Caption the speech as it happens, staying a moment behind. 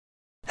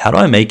How do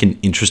I make an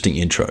interesting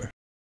intro?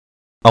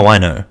 Oh, I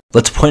know.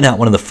 Let's point out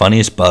one of the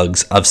funniest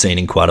bugs I've seen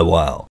in quite a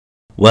while.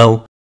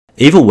 Well,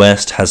 Evil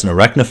West has an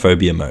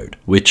arachnophobia mode,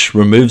 which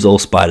removes all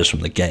spiders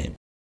from the game.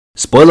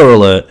 Spoiler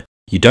alert,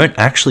 you don't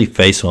actually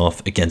face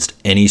off against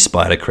any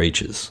spider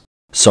creatures.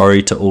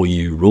 Sorry to all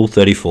you Rule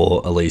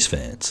 34 Elise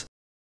fans.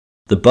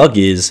 The bug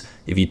is,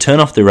 if you turn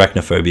off the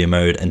arachnophobia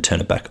mode and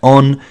turn it back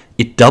on,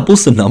 it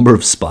doubles the number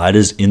of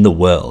spiders in the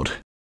world.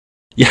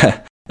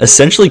 Yeah,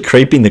 essentially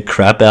creeping the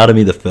crap out of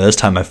me the first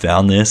time I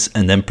found this,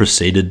 and then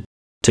proceeded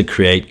to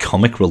create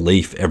comic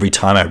relief every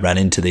time I ran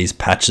into these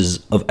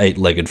patches of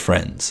 8-legged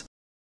friends.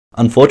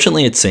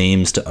 Unfortunately, it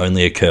seems to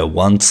only occur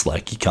once,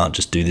 like you can't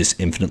just do this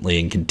infinitely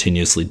and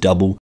continuously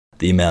double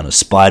the amount of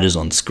spiders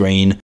on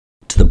screen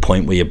to the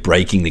point where you're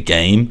breaking the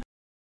game.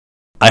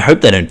 I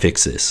hope they don't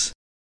fix this.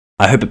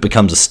 I hope it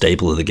becomes a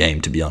staple of the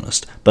game, to be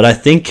honest, but I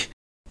think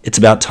it's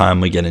about time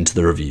we get into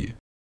the review.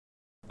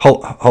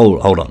 Hold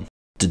on.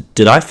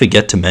 Did I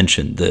forget to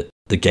mention that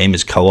the game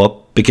is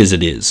co-op? Because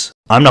it is.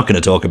 I'm not going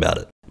to talk about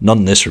it. Not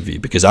in this review,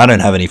 because I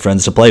don't have any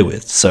friends to play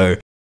with, so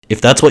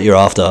if that's what you're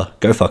after,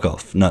 go fuck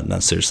off. No,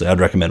 seriously, I'd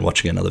recommend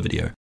watching another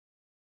video.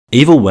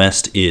 Evil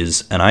West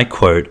is, and I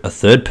quote, a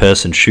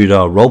third-person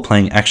shooter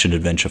role-playing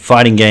action-adventure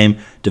fighting game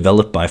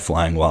developed by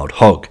Flying Wild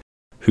Hog,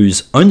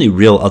 whose only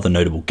real other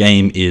notable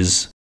game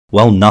is,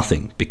 well,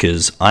 nothing,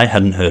 because I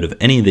hadn't heard of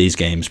any of these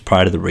games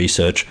prior to the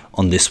research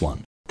on this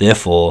one.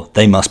 Therefore,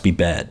 they must be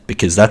bad,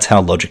 because that's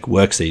how logic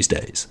works these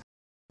days.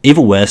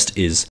 Evil West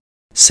is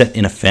set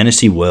in a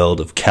fantasy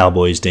world of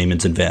cowboys,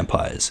 demons, and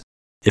vampires.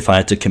 If I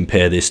had to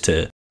compare this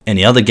to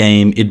any other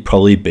game, it'd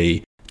probably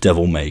be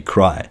Devil May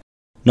Cry.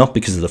 Not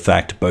because of the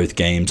fact both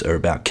games are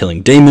about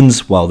killing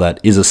demons, while that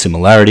is a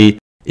similarity,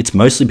 it's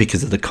mostly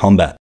because of the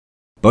combat.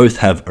 Both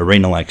have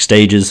arena-like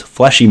stages,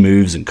 flashy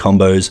moves and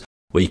combos,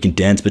 where you can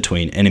dance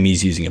between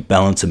enemies using a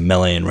balance of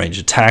melee and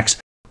ranged attacks,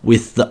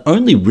 with the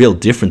only real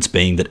difference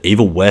being that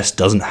Evil West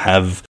doesn't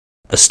have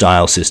a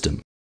style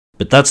system.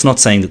 But that's not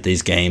saying that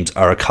these games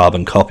are a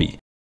carbon copy.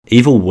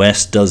 Evil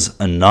West does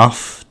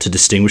enough to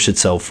distinguish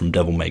itself from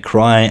Devil May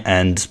Cry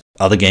and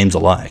other games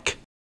alike.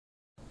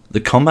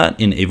 The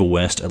combat in Evil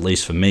West, at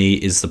least for me,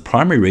 is the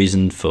primary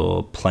reason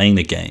for playing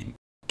the game.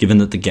 Given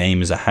that the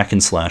game is a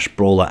hack-and-slash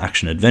brawler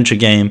action-adventure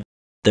game,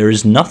 there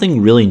is nothing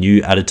really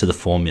new added to the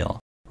formula,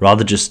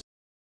 rather just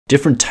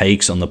different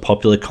takes on the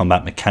popular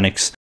combat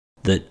mechanics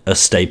that are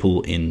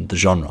staple in the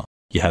genre.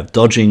 You have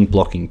dodging,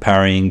 blocking,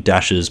 parrying,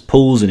 dashes,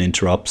 pulls, and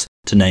interrupts,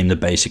 to name the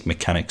basic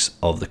mechanics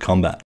of the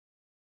combat.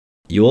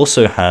 You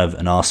also have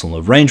an arsenal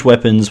of ranged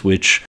weapons,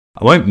 which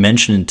I won't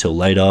mention until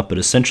later, but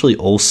essentially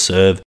all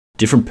serve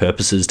different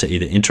purposes to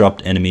either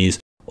interrupt enemies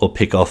or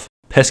pick off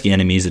pesky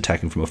enemies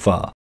attacking from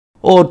afar,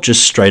 or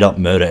just straight up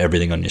murder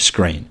everything on your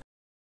screen.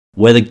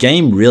 Where the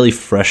game really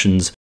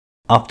freshens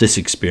up this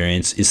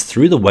experience is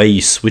through the way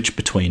you switch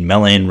between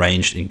melee and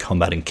ranged in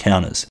combat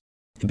encounters.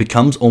 It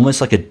becomes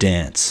almost like a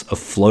dance, a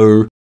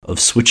flow of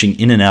switching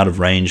in and out of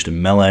ranged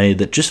and melee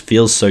that just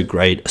feels so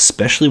great,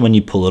 especially when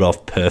you pull it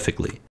off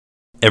perfectly.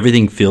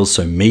 Everything feels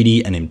so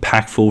meaty and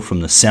impactful,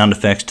 from the sound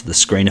effects to the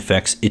screen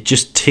effects. It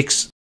just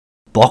ticks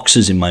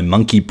boxes in my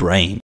monkey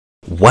brain.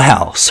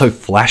 Wow, so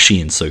flashy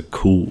and so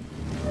cool.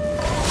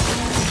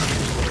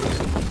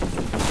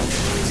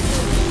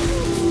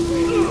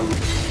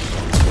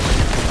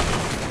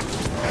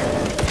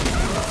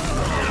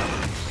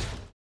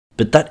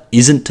 But that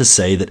isn't to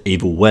say that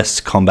Evil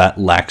West's combat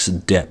lacks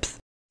depth,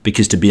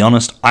 because to be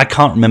honest, I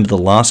can't remember the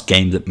last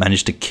game that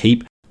managed to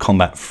keep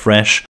combat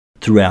fresh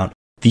throughout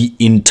the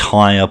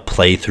entire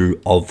playthrough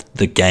of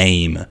the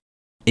game.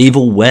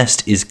 Evil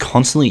West is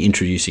constantly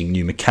introducing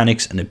new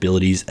mechanics and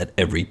abilities at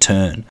every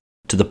turn,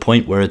 to the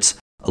point where it's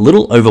a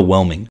little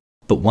overwhelming,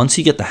 but once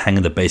you get the hang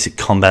of the basic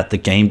combat, the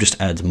game just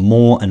adds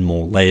more and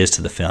more layers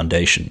to the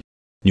foundation.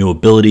 New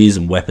abilities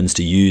and weapons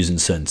to use in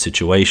certain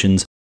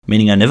situations,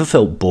 meaning I never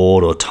felt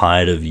bored or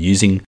tired of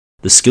using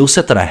the skill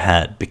set that I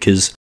had,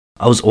 because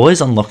I was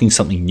always unlocking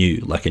something new,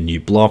 like a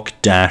new block,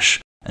 dash,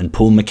 and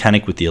pull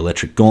mechanic with the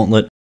electric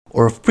gauntlet,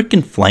 or a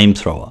freaking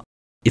flamethrower.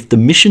 If the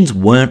missions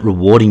weren't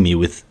rewarding me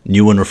with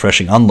new and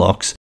refreshing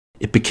unlocks,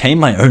 it became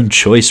my own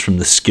choice from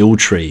the skill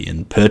tree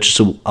and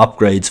purchasable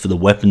upgrades for the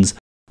weapons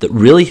that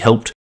really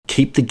helped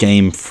keep the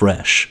game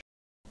fresh.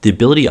 The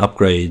ability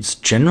upgrades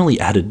generally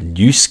added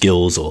new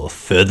skills or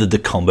furthered the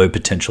combo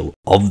potential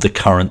of the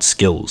current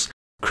skills,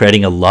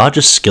 creating a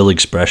larger skill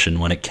expression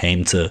when it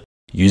came to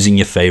using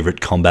your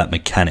favorite combat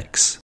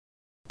mechanics.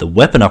 The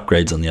weapon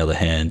upgrades, on the other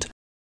hand,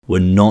 were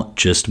not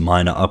just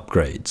minor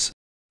upgrades.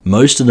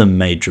 Most of them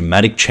made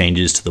dramatic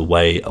changes to the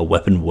way a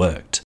weapon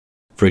worked.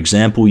 For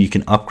example, you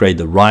can upgrade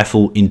the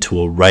rifle into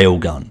a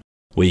railgun,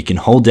 where you can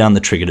hold down the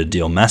trigger to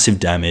deal massive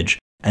damage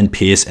and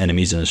pierce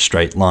enemies in a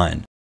straight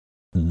line.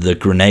 The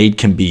grenade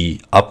can be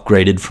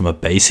upgraded from a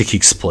basic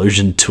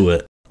explosion to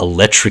an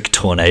electric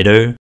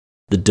tornado.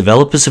 The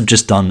developers have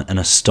just done an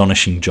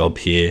astonishing job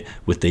here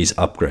with these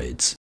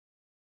upgrades.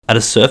 At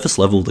a surface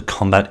level, the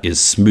combat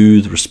is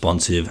smooth,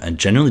 responsive, and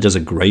generally does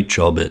a great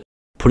job at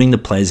putting the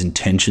player's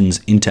intentions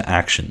into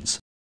actions.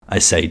 I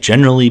say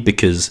generally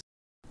because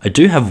I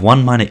do have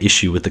one minor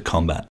issue with the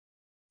combat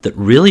that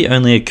really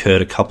only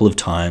occurred a couple of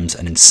times,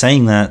 and in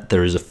saying that,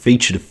 there is a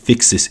feature to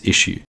fix this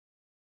issue.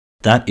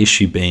 That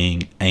issue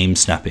being aim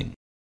snapping.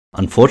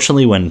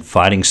 Unfortunately, when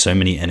fighting so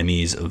many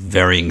enemies of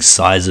varying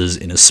sizes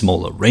in a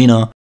small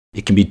arena,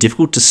 it can be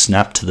difficult to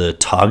snap to the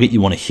target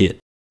you want to hit,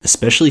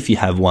 especially if you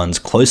have ones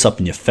close up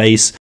in your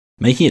face,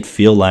 making it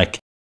feel like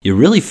you're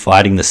really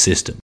fighting the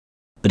system.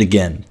 But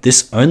again,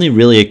 this only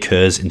really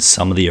occurs in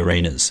some of the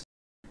arenas,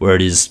 where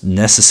it is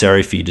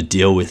necessary for you to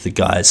deal with the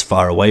guys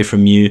far away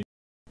from you,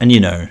 and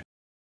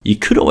you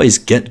could always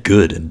get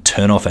good and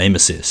turn off aim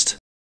assist.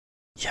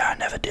 Yeah, I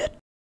never did.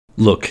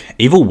 Look,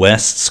 Evil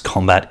West's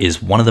combat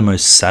is one of the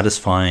most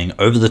satisfying,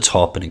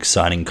 over-the-top and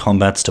exciting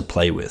combats to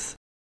play with.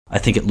 I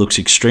think it looks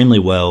extremely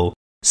well,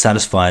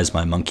 satisfies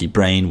my monkey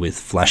brain with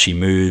flashy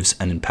moves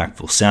and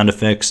impactful sound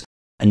effects,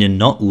 and you're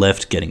not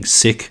left getting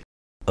sick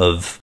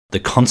of the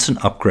constant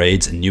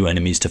upgrades and new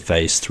enemies to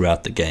face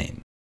throughout the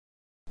game.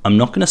 I'm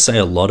not going to say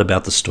a lot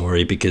about the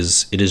story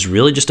because it is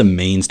really just a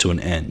means to an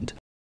end.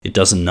 It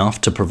does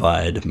enough to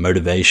provide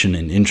motivation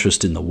and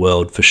interest in the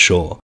world for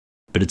sure,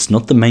 but it's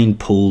not the main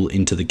pull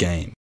into the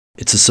game.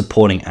 It's a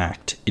supporting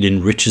act. It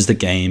enriches the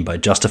game by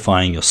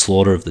justifying your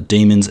slaughter of the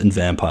demons and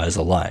vampires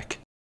alike.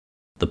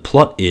 The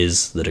plot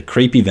is that a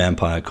creepy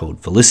vampire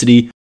called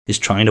Felicity is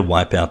trying to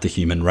wipe out the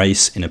human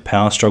race in a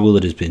power struggle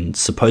that has been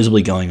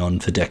supposedly going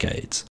on for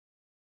decades.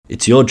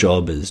 It's your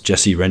job as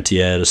Jesse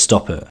Rentier to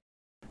stop her.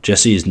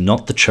 Jesse is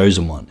not the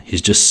chosen one,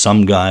 he's just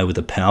some guy with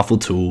a powerful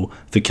tool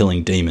for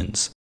killing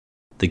demons.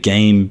 The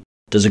game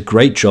does a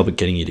great job at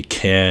getting you to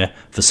care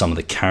for some of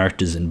the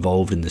characters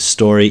involved in this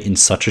story in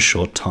such a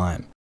short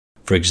time.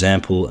 For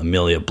example,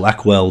 Amelia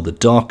Blackwell, the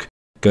Doc,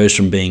 goes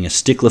from being a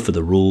stickler for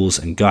the rules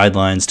and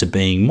guidelines to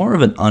being more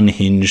of an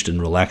unhinged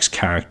and relaxed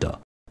character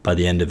by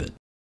the end of it.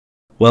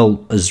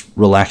 Well, as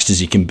relaxed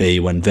as you can be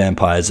when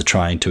vampires are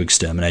trying to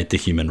exterminate the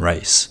human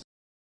race.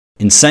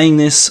 In saying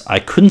this, I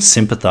couldn't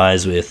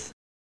sympathize with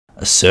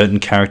a certain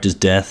character's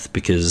death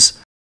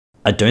because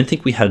I don't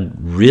think we had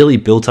really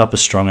built up a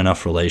strong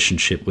enough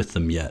relationship with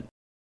them yet.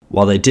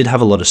 While they did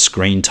have a lot of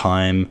screen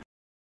time,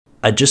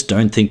 I just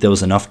don't think there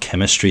was enough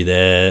chemistry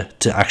there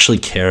to actually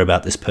care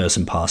about this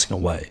person passing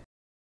away.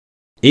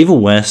 Evil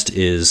West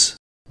is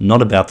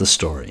not about the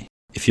story.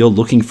 If you're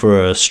looking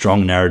for a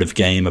strong narrative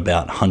game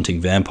about hunting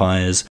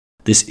vampires,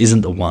 this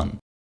isn't the one.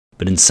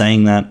 But in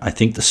saying that, I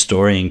think the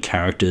story and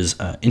characters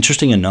are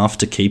interesting enough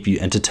to keep you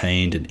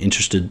entertained and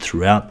interested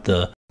throughout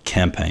the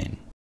campaign.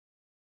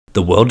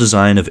 The world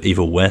design of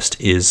Evil West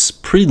is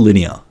pretty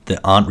linear. There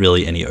aren't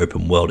really any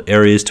open world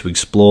areas to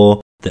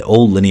explore. They're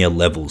all linear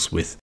levels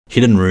with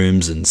hidden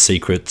rooms and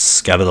secrets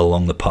scattered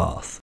along the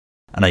path.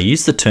 And I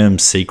use the term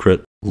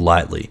secret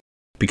lightly,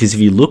 because if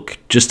you look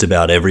just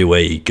about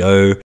everywhere you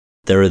go,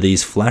 there are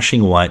these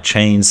flashing white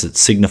chains that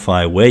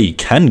signify where you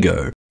can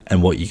go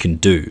and what you can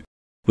do,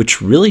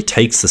 which really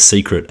takes the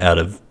secret out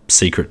of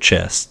secret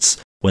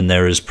chests, when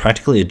there is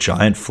practically a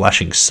giant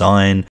flashing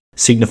sign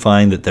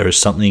signifying that there is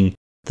something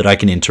that I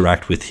can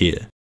interact with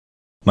here.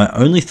 My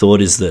only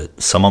thought is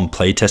that someone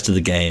playtested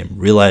the game,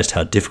 realized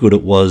how difficult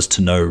it was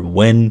to know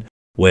when,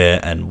 where,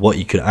 and what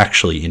you could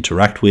actually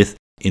interact with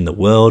in the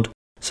world,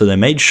 so they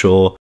made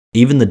sure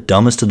even the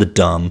dumbest of the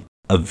dumb,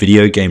 a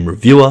video game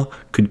reviewer,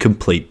 could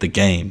complete the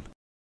game.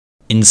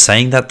 In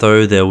saying that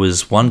though, there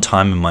was one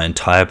time in my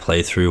entire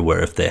playthrough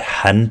where if there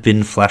hadn't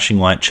been flashing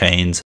white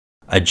chains,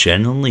 I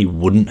genuinely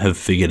wouldn't have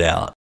figured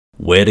out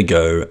where to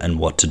go and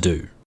what to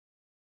do.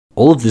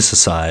 All of this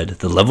aside,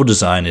 the level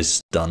design is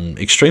done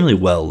extremely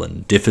well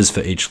and differs for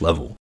each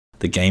level.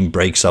 The game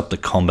breaks up the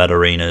combat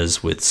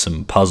arenas with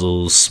some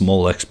puzzles,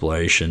 small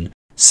exploration,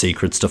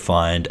 secrets to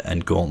find,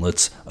 and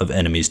gauntlets of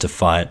enemies to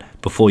fight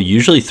before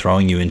usually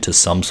throwing you into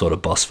some sort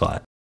of boss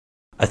fight.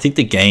 I think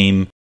the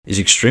game is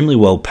extremely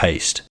well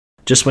paced.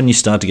 Just when you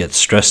start to get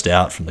stressed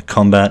out from the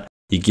combat,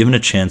 you're given a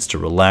chance to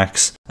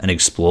relax and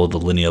explore the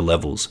linear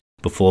levels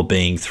before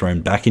being thrown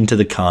back into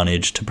the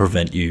carnage to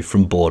prevent you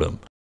from boredom.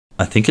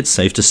 I think it's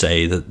safe to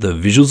say that the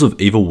visuals of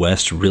Evil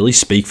West really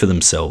speak for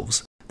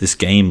themselves. This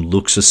game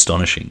looks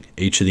astonishing.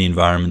 Each of the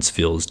environments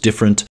feels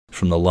different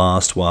from the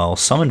last. While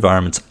some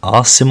environments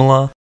are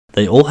similar,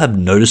 they all have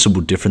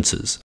noticeable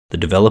differences. The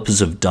developers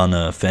have done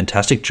a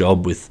fantastic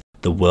job with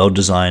the world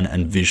design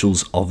and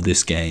visuals of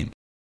this game.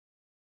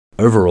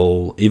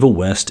 Overall, Evil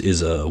West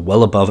is a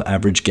well above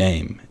average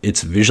game.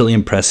 It's visually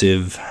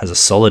impressive, has a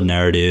solid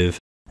narrative,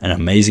 and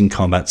an amazing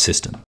combat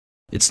system.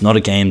 It's not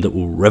a game that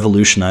will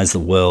revolutionize the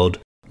world,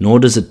 nor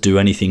does it do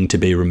anything to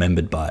be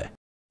remembered by.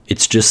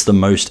 It's just the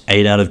most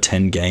 8 out of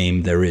 10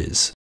 game there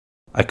is.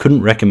 I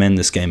couldn't recommend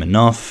this game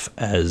enough,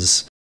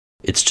 as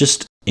it's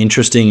just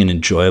interesting and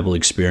enjoyable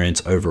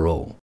experience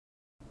overall.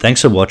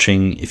 Thanks for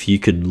watching. If you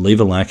could leave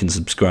a like and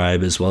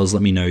subscribe, as well as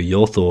let me know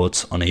your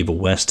thoughts on Evil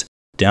West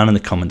down in the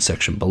comment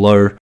section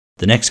below.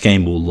 The next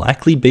game will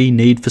likely be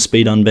Need for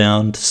Speed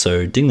Unbound,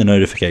 so ding the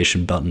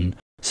notification button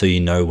so you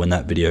know when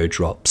that video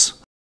drops.